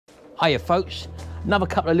Hiya folks, another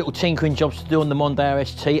couple of little tinkering jobs to do on the Mondeo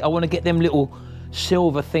ST. I want to get them little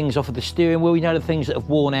silver things off of the steering wheel, you know, the things that have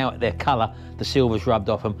worn out their colour, the silver's rubbed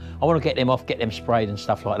off them. I want to get them off, get them sprayed and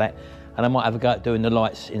stuff like that. And I might have a go at doing the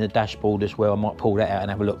lights in the dashboard as well. I might pull that out and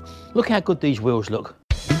have a look. Look how good these wheels look.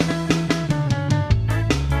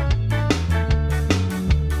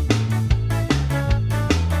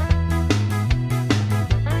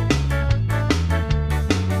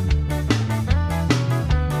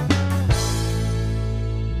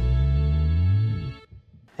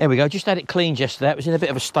 There we go, just had it cleaned yesterday. It was in a bit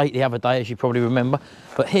of a state the other day, as you probably remember.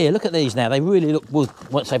 But here, look at these now. They really look good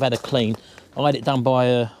once they've had a clean. I had it done by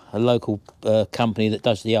a local company that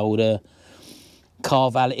does the old car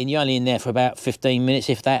valeting. You're only in there for about 15 minutes,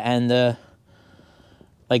 if that, and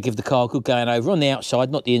they give the car a good going over. On the outside,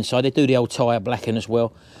 not the inside, they do the old tyre blacking as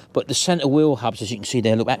well. But the centre wheel hubs, as you can see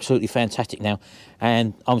there, look absolutely fantastic now.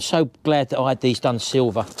 And I'm so glad that I had these done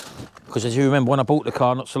silver, because as you remember, when I bought the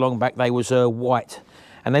car not so long back, they was white.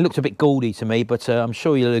 And they looked a bit gaudy to me, but I'm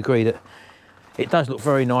sure you'll agree that it does look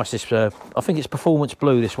very nice. This, I think it's performance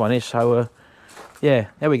blue, this one is. So, yeah,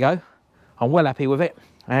 there we go. I'm well happy with it.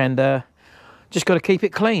 And just got to keep it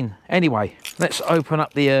clean. Anyway, let's open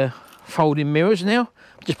up the folding mirrors now.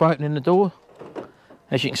 Just by opening the door.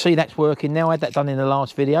 As you can see, that's working now. I had that done in the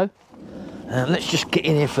last video. Let's just get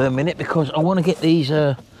in here for a minute, because I want to get these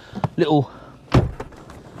little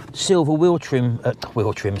silver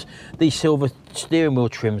these silver steering wheel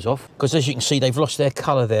trims off, because as you can see, they've lost their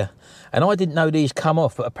colour there. And I didn't know these come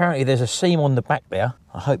off, but apparently there's a seam on the back there.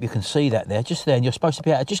 I hope you can see that there, just there, and you're supposed to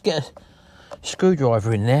be able to just get a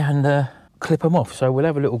screwdriver in there and clip them off. So we'll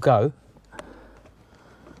have a little go.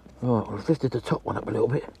 Right, we've lifted the top one up a little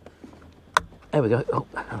bit. There we go. Oh,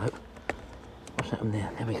 hello. What's happened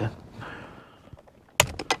there? There we go.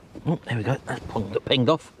 Oh, there we go. That's pinged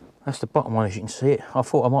off. That's the bottom one, as you can see it. I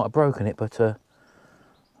thought I might have broken it, but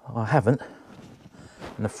I haven't.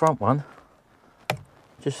 And the front one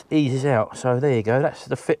just eases out. So there you go, that's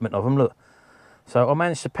the fitment of them, look. So I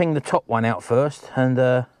managed to ping the top one out first, and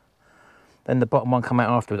then the bottom one come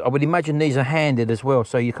out afterwards. I would imagine these are handed as well,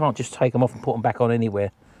 so you can't just take them off and put them back on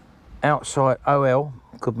anywhere. Outside OL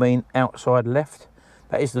could mean outside left.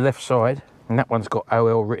 That is the left side, and that one's got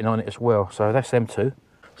OL written on it as well, so that's them two.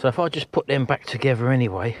 So if I just put them back together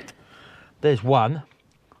anyway, there's one.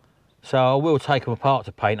 So I will take them apart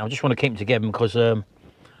to paint. I just want to keep them together because I'm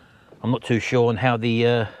not too sure on how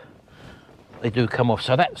they do come off.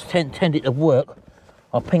 So that's tended to work.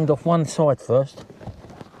 I pinged off one side first.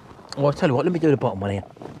 Well, I'll tell you what, let me do the bottom one here.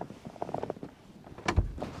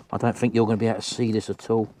 I don't think you're going to be able to see this at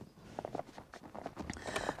all.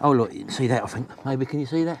 Oh look, you can see that, I think. Maybe, can you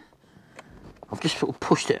see that? I've just sort of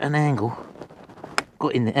pushed it at an angle.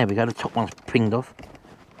 Got in there, there we go, the top one's pinged off.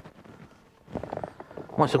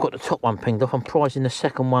 Once I've got the top one pinged off, I'm prising the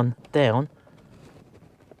second one down.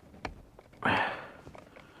 And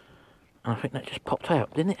I think that just popped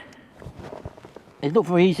out, didn't it? It's not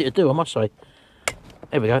very easy to do, I must say.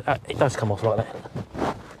 There we go, it does come off like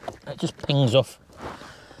that. It just pings off.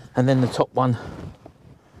 And then the top one,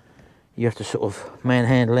 you have to sort of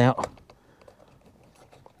manhandle out.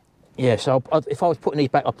 Yeah, so if I was putting these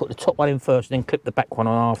back, I'll put the top one in first and then clip the back one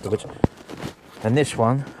on afterwards. And this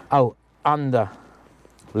one, oh, under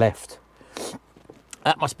left.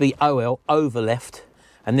 That must be OL, over left,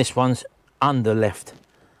 and this one's under left.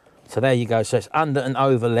 So there you go, so it's under and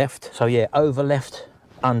over left. So yeah, over left,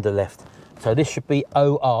 under left. So this should be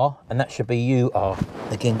OR, and that should be UR.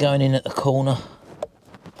 Again, going in at the corner.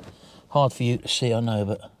 Hard for you to see, I know,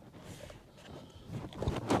 but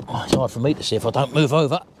it's hard for me to see if I don't move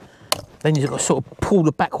over. Then you've got to sort of pull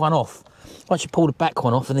the back one off. Once you pull the back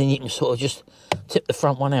one off, and then you can sort of just tip the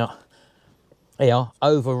front one out. There you are,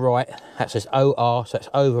 over right. That says OR, so that's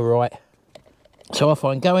over right. So I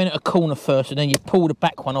find go in at a corner first, and then you pull the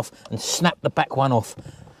back one off and snap the back one off,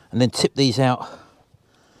 and then tip these out.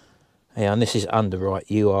 Yeah, and this is under right,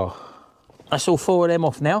 UR. That's all four of them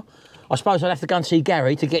off now. I suppose I'll have to go and see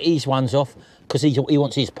Gary to get his ones off, because he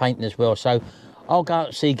wants his painting as well. So I'll go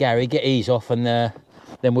and see Gary, get his off, and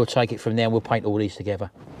then we'll take it from there and we'll paint all these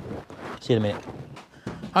together. See you in a minute.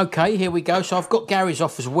 Okay, here we go. So I've got Gary's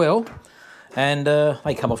off as well, and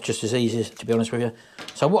they come off just as easy, to be honest with you.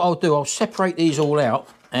 So what I'll do, I'll separate these all out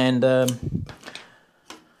and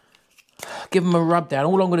give them a rub down.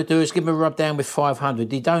 All I'm going to do is give them a rub down with 500.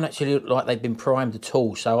 They don't actually look like they've been primed at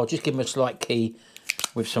all, so I'll just give them a slight key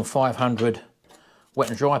with some 500 wet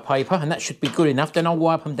and dry paper, and that should be good enough. Then I'll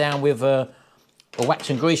wipe them down with a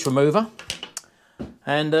wax and grease remover,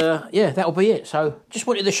 and yeah, that'll be it. So just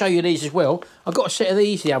wanted to show you these as well. I got a set of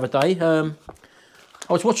these the other day.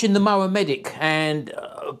 I was watching the Mower Medic, and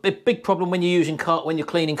a big problem when you're using when you're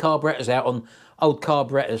cleaning carburetors out on old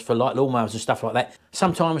carburetors for like lawnmowers and stuff like that.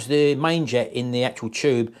 Sometimes the main jet in the actual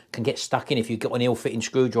tube can get stuck in if you've got an ill-fitting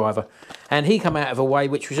screwdriver. And he come out of a way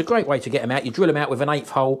which was a great way to get them out. You drill them out with an 1/8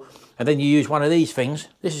 hole, and then you use one of these things.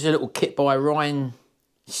 This is a little kit by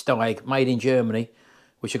Rheinsteig, made in Germany,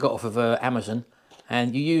 which I got off of Amazon.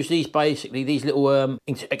 And you use these, basically, these little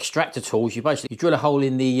extractor tools. You drill a hole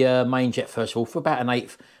in the main jet first of all for about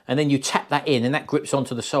 1/8, and then you tap that in, and that grips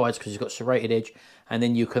onto the sides because it's got serrated edge. And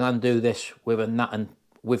then you can undo this with a nut and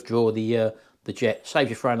withdraw the jet. Saves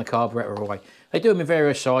you throwing the carburetor away. They do them in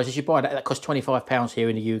various sizes. You buy that costs £25 here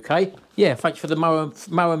in the UK. Yeah, thanks for the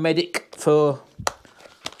Mower Medic for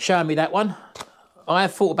showing me that one. I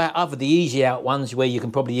have thought about the easy out ones where you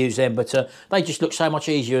can probably use them, but they just look so much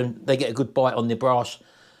easier and they get a good bite on the brass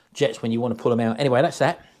jets when you want to pull them out. Anyway, that's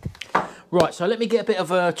that. Right, so let me get a bit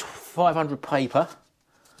of 500 paper.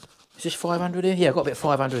 Is this 500 here? Yeah, I've got a bit of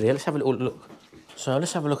 500 here. Let's have a little look. So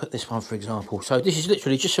let's have a look at this one, for example. So this is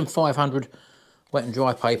literally just some 500 wet and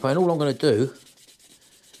dry paper, and all I'm going to do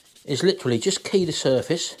is literally just key the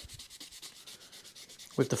surface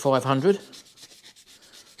with the 500.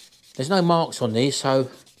 There's no marks on these, so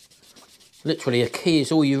literally a key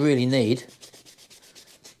is all you really need.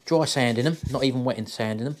 Dry sanding them, not even wet and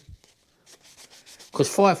sanding them. Because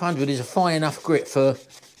 500 is a fine enough grit for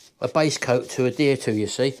a base coat to adhere to, you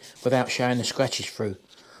see, without showing the scratches through.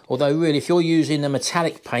 Although really, if you're using a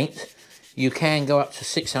metallic paint, you can go up to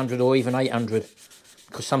 600 or even 800.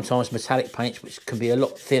 Because sometimes metallic paints, which can be a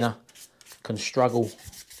lot thinner, can struggle.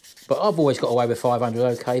 But I've always got away with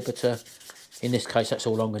 500 okay, but in this case, that's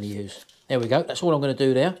all I'm going to use. There we go. That's all I'm going to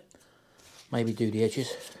do there. Maybe do the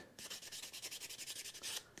edges.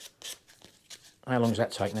 How long does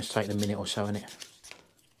that take? That's taking a minute or so, innit?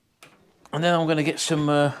 And then I'm going to get some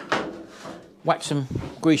wax and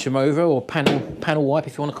grease remover, or panel wipe,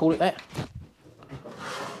 if you want to call it that.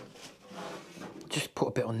 Just put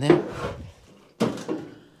a bit on there.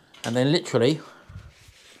 And then literally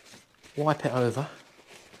wipe it over.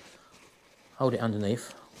 Hold it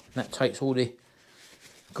underneath. That takes all the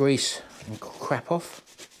grease and crap off,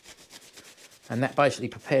 and that basically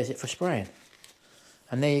prepares it for spraying.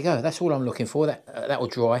 And there you go. That's all I'm looking for. That will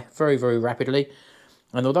dry very, very rapidly.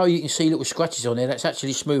 And although you can see little scratches on there, that's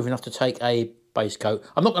actually smooth enough to take a base coat.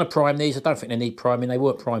 I'm not going to prime these. I don't think they need priming. They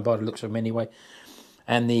weren't primed by the looks of them anyway.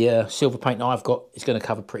 And the silver paint that I've got is going to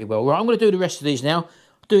cover pretty well. Right, I'm going to do the rest of these now.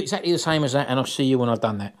 Do exactly the same as that, and I'll see you when I've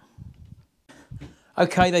done that.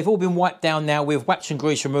 Okay, they've all been wiped down now with wax and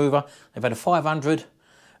grease remover. They've had a 500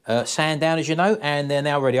 sand down, as you know, and they're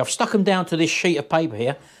now ready. I've stuck them down to this sheet of paper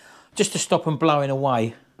here just to stop them blowing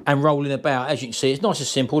away and rolling about. As you can see, it's nice and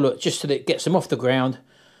simple. Look, just so that it gets them off the ground,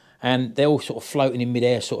 and they're all sort of floating in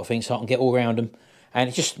midair sort of thing, so I can get all around them. And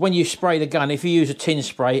it's just when you spray the gun, if you use a tin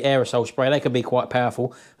spray, aerosol spray, they can be quite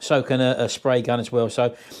powerful. So can a spray gun as well.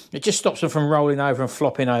 So it just stops them from rolling over and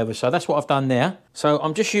flopping over. So that's what I've done there. So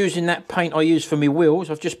I'm just using that paint I use for my wheels.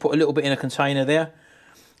 I've just put a little bit in a container there.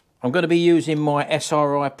 I'm going to be using my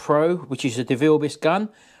SRI Pro, which is a Refurbish gun.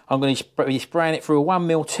 I'm going to be spraying it through a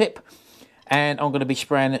 1mm tip, and I'm going to be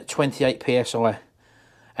spraying at 28 psi.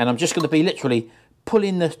 And I'm just going to be literally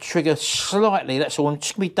pulling the trigger slightly. That's all. I'm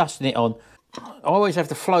just going to be dusting it on. I always have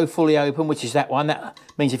the flow fully open, which is that one. That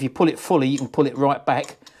means if you pull it fully, you can pull it right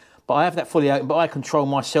back. But I have that fully open, but I control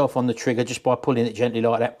myself on the trigger just by pulling it gently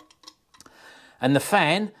like that. And the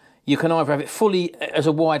fan, you can either have it fully as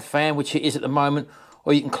a wide fan, which it is at the moment,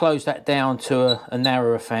 or you can close that down to a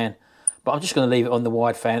narrower fan. But I'm just going to leave it on the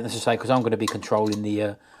wide fan, as I say, because I'm going to be controlling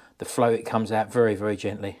the flow. It comes out very, very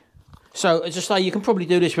gently. So, as I say, you can probably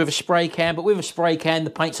do this with a spray can, but with a spray can, the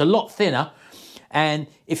paint's a lot thinner. And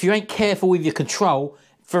if you ain't careful with your control,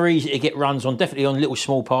 very easy to get runs on, definitely on little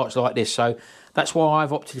small parts like this. So that's why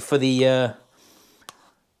I've opted for the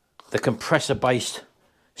compressor-based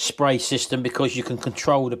spray system, because you can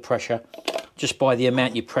control the pressure just by the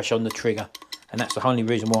amount you press on the trigger. And that's the only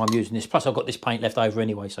reason why I'm using this. Plus, I've got this paint left over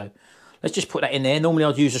anyway, so let's just put that in there. Normally,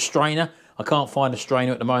 I'd use a strainer. I can't find a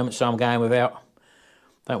strainer at the moment, so I'm going without.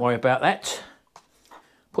 Don't worry about that.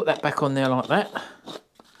 Put that back on there like that.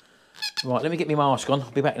 Right, let me get my mask on.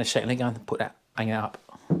 I'll be back in a second again and put that, hang it up.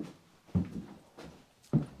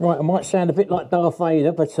 Right, I might sound a bit like Darth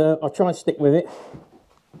Vader, but I'll try and stick with it.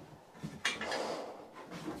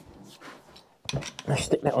 Let's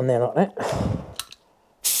stick that on there like that.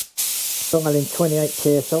 Dialing 28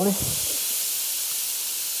 psi.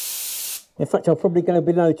 In fact, I'll probably go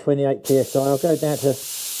below 28 psi. I'll go down to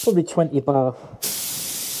probably 20 bar.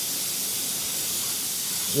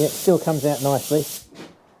 Yeah, it still comes out nicely.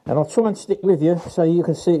 And I'll try and stick with you so you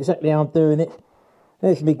can see exactly how I'm doing it.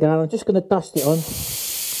 There's me gun. I'm just going to dust it on.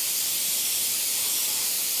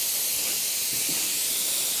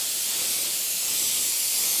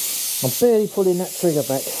 I'm barely pulling that trigger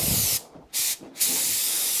back.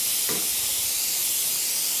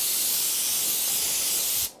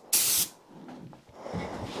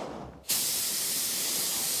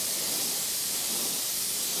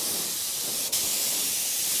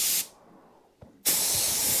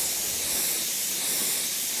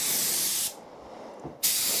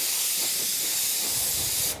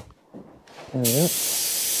 There we go.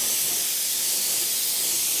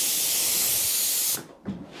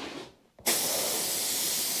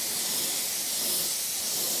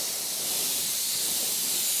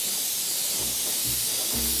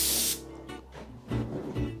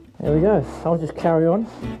 There we go. I'll just carry on,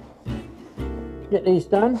 get these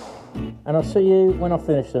done, and I'll see you when I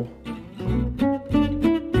finish them.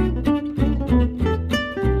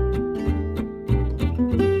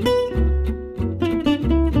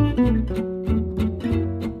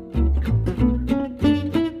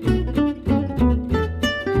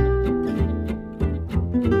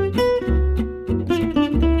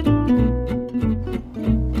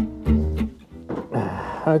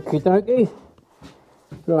 Okie dokie.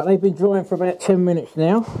 Right, they've been drying for about 10 minutes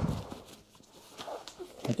now.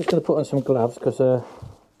 I'm just going to put on some gloves because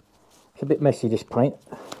it's a bit messy, this paint.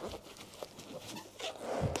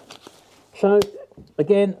 So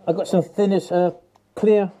again, I've got some thinners,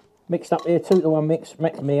 clear mixed up here, 2-to-1 mix,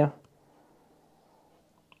 Macmillan.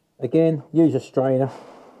 Again, use a strainer,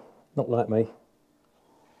 not like me.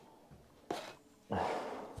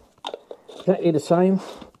 Exactly the same.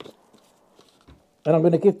 And I'm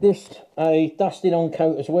going to give this a dusting on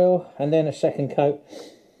coat as well, and then a second coat,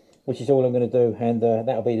 which is all I'm going to do, and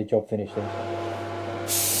that'll be the job finished then.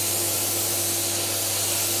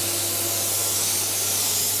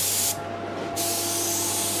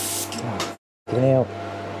 Oh, hell.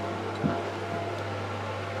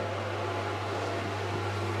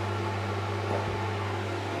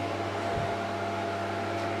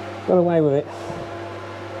 Got away with it.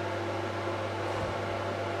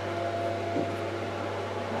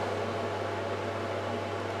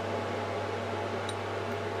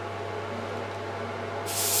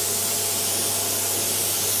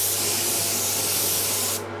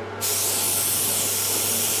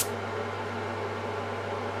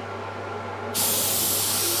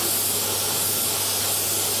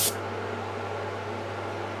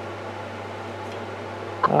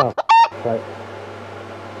 Oh, right.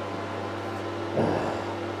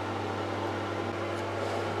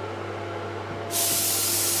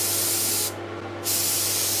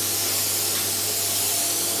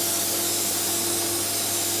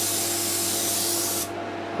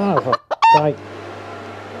 Oh, for sake.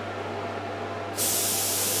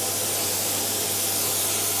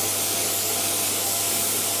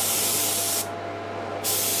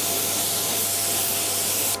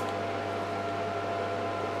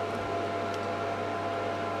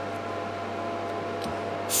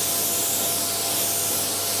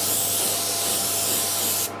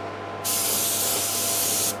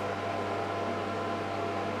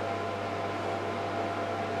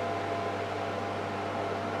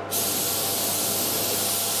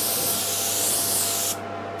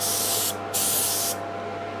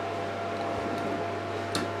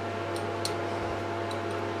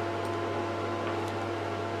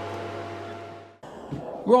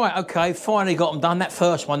 Right, okay, finally got them done. That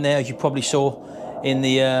first one there, as you probably saw in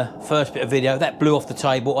the first bit of video, that blew off the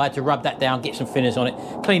table. I had to rub that down, get some thinners on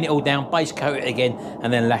it, clean it all down, base coat it again,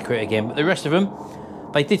 and then lacquer it again. But the rest of them,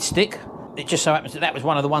 they did stick. It just so happens that that was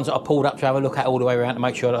one of the ones that I pulled up to have a look at all the way around to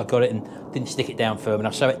make sure that I got it and didn't stick it down firm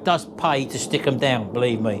enough. So it does pay to stick them down,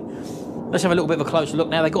 believe me. Let's have a little bit of a closer look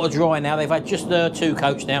now. They've got to dry now. They've had just 2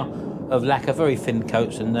 coats now of lacquer, very thin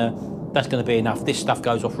coats, and that's going to be enough. This stuff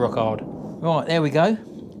goes off rock hard. Right, there we go.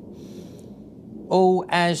 All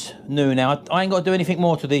as new now. I ain't got to do anything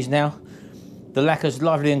more to these now. The lacquer's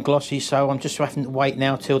lovely and glossy, so I'm just having to wait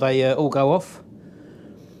now till they all go off.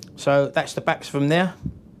 So that's the backs from there.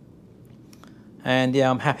 And yeah,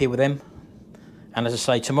 I'm happy with them. And as I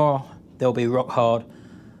say, tomorrow they'll be rock hard,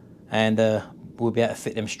 and we'll be able to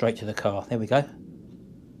fit them straight to the car. There we go.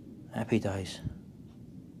 Happy days.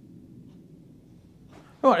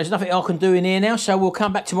 Right, there's nothing I can do in here now, so we'll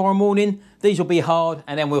come back tomorrow morning. These will be hard,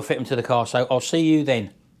 and then we'll fit them to the car, so I'll see you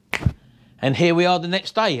then. And here we are the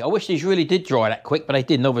next day. I wish these really did dry that quick, but they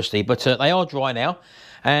didn't, obviously. But they are dry now,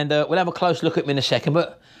 and we'll have a close look at them in a second.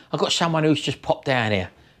 But I've got someone who's just popped down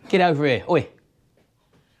here. Get over here. Oi.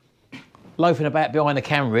 Loafing about behind the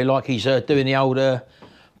camera here like he's doing the old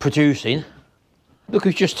producing. Look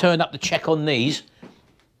who's just turned up to check on these.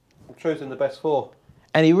 I'm choosing the best 4.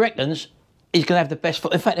 And he reckons he's going to have the best.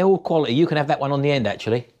 In fact, they're all quality. You can have that one on the end,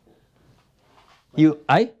 actually. You,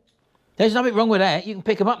 eh? There's nothing wrong with that. You can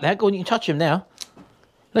pick them up now. Go on, you can touch them now.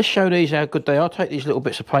 Let's show these how good they are. Take these little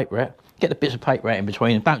bits of paper out. Get the bits of paper out in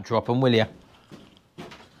between. Don't drop them, will you?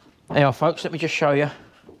 There you are, folks. Let me just show you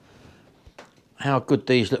how good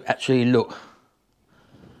these actually look.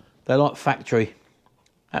 They're like factory.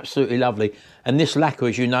 Absolutely lovely. And this lacquer,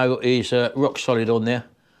 as you know, is rock solid on there.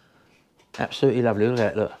 Absolutely lovely. Look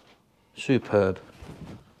at that, look. Superb.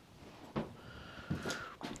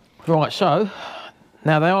 Right, so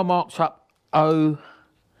now they are marked up. Oh,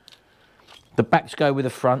 the backs go with the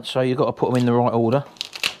front, so you've got to put them in the right order.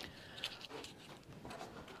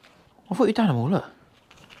 I thought you'd done them all, look.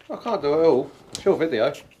 I can't do it all. It's your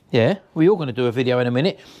video. Yeah, we're all going to do a video in a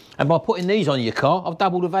minute. And by putting these on your car, I've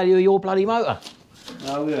doubled the value of your bloody motor.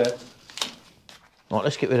 Oh, yeah. Right,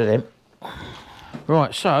 let's get rid of them.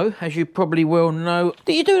 Right, so, as you probably well know...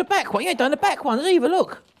 Did you do the back one? You ain't done the back ones either,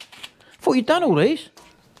 look. Thought you'd done all these.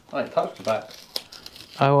 I ain't touched the back.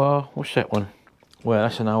 OR, what's that one? Well,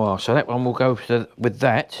 that's an OR. So that one will go with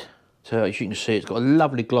that. So as you can see, it's got a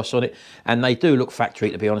lovely gloss on it. And they do look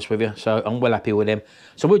factory, to be honest with you. So I'm well happy with them.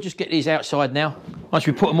 So we'll just get these outside now. Once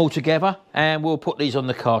we put them all together, and we'll put these on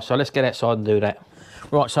the car. So let's get outside and do that.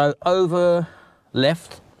 Right, so over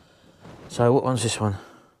left. So what one's this one?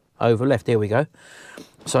 Over left, here we go.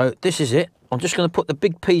 So this is it. I'm just going to put the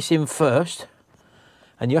big piece in first.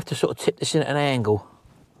 And you have to sort of tip this in at an angle.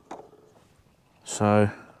 So,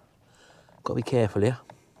 got to be careful here.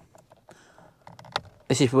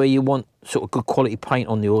 This is where you want sort of good quality paint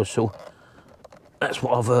on yours, so that's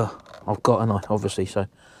what I've got, and obviously, so.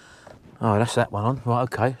 Oh, that's that one on. Right,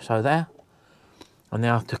 okay, so there. I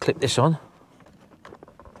now have to clip this on.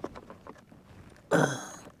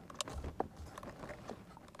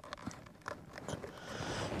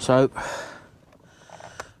 So,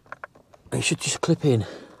 it should just clip in.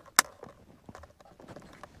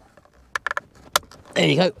 There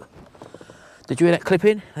you go. Did you hear that clip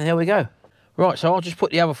in? And there we go. Right, so I'll just put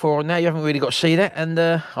the other 4 on now. You haven't really got to see that, and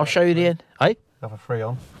I'll show you the end. Hey? The other 3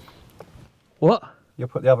 on. What? You'll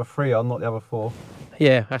put the other 3 on, not the other 4.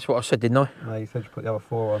 Yeah, that's what I said, didn't I? No, you said you put the other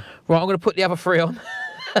 4 on. Right, I'm going to put the other 3 on.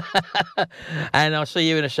 And I'll see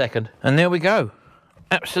you in a second. And there we go.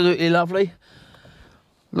 Absolutely lovely.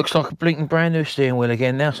 Looks like a blinking brand new steering wheel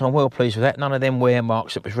again now, so I'm well pleased with that. None of them wear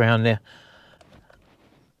marks that was round there.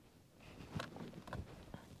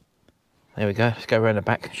 There we go. Let's go around the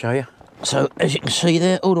back and show you. So, as you can see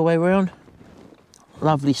there, all the way around.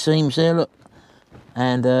 Lovely seams there, look.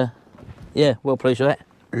 And, yeah, well pleased with that.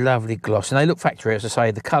 Lovely gloss. And they look factory, as I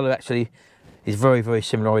say. The colour actually is very, very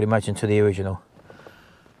similar, I'd imagine, to the original.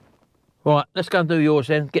 Right, let's go and do yours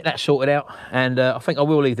then. Get that sorted out. And I think I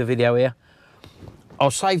will leave the video here. I'll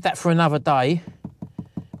save that for another day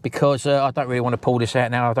because I don't really want to pull this out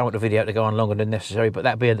now. I don't want the video to go on longer than necessary, but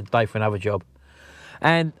that'll be a day for another job.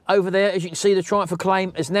 And over there, as you can see, the Triumph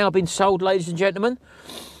Acclaim has now been sold, ladies and gentlemen.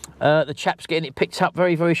 The chap's getting it picked up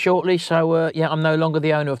very, very shortly. So, yeah, I'm no longer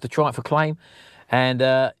the owner of the Triumph Acclaim. And,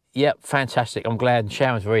 yeah, fantastic. I'm glad, and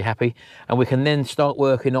Sharon's very happy. And we can then start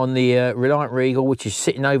working on the Reliant Regal, which is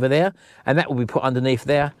sitting over there. And that will be put underneath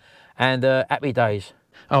there. And happy days.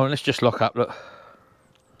 Oh, and let's just lock up, look.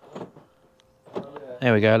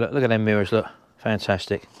 There we go, look at them mirrors, look.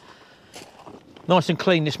 Fantastic. Nice and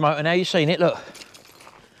clean, this motor now. You've seen it, look.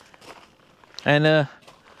 And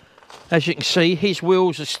as you can see, his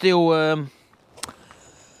wheels are still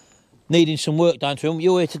needing some work done to them.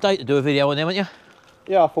 You're here today to do a video on them, aren't you?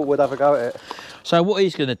 Yeah, I thought we'd have a go at it. So what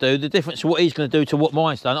he's going to do, the difference of what he's going to do to what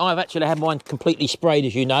mine's done, I've actually had mine completely sprayed,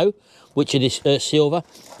 as you know, which is this silver.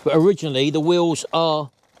 But originally, the wheels are,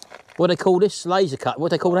 what do they call this? Laser cut. What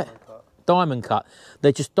do they call that? Diamond cut.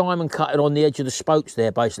 They're just diamond cutted on the edge of the spokes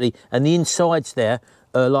there, basically. And the insides there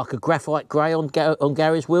are like a graphite grey on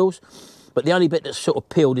Gary's wheels. But the only bit that's sort of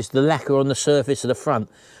peeled is the lacquer on the surface of the front.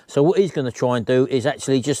 So what he's going to try and do is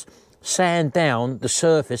actually just sand down the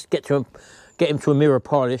surface, get him to a mirror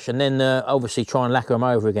polish, and then obviously try and lacquer them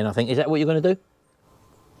over again, I think. Is that what you're going to do?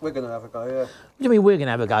 We're going to have a go, yeah. What do you mean we're going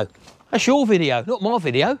to have a go? That's your video, not my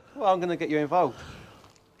video. Well, I'm going to get you involved.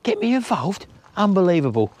 Get me involved?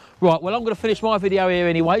 Unbelievable. Right, well, I'm going to finish my video here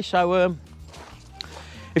anyway, so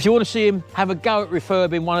if you want to see him have a go at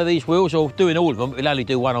refurbing one of these wheels, or doing all of them, but we'll only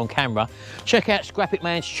do one on camera, check out Scrap It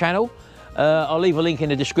Man's channel. I'll leave a link in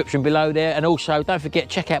the description below there, and also don't forget,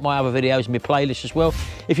 check out my other videos and my playlist as well.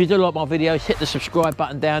 If you do like my videos, hit the subscribe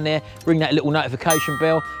button down there, ring that little notification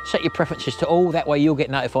bell, set your preferences to all, that way you'll get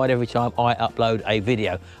notified every time I upload a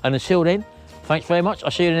video. And until then, thanks very much,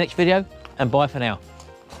 I'll see you in the next video, and bye for now.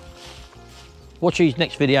 Watch his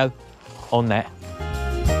next video on that.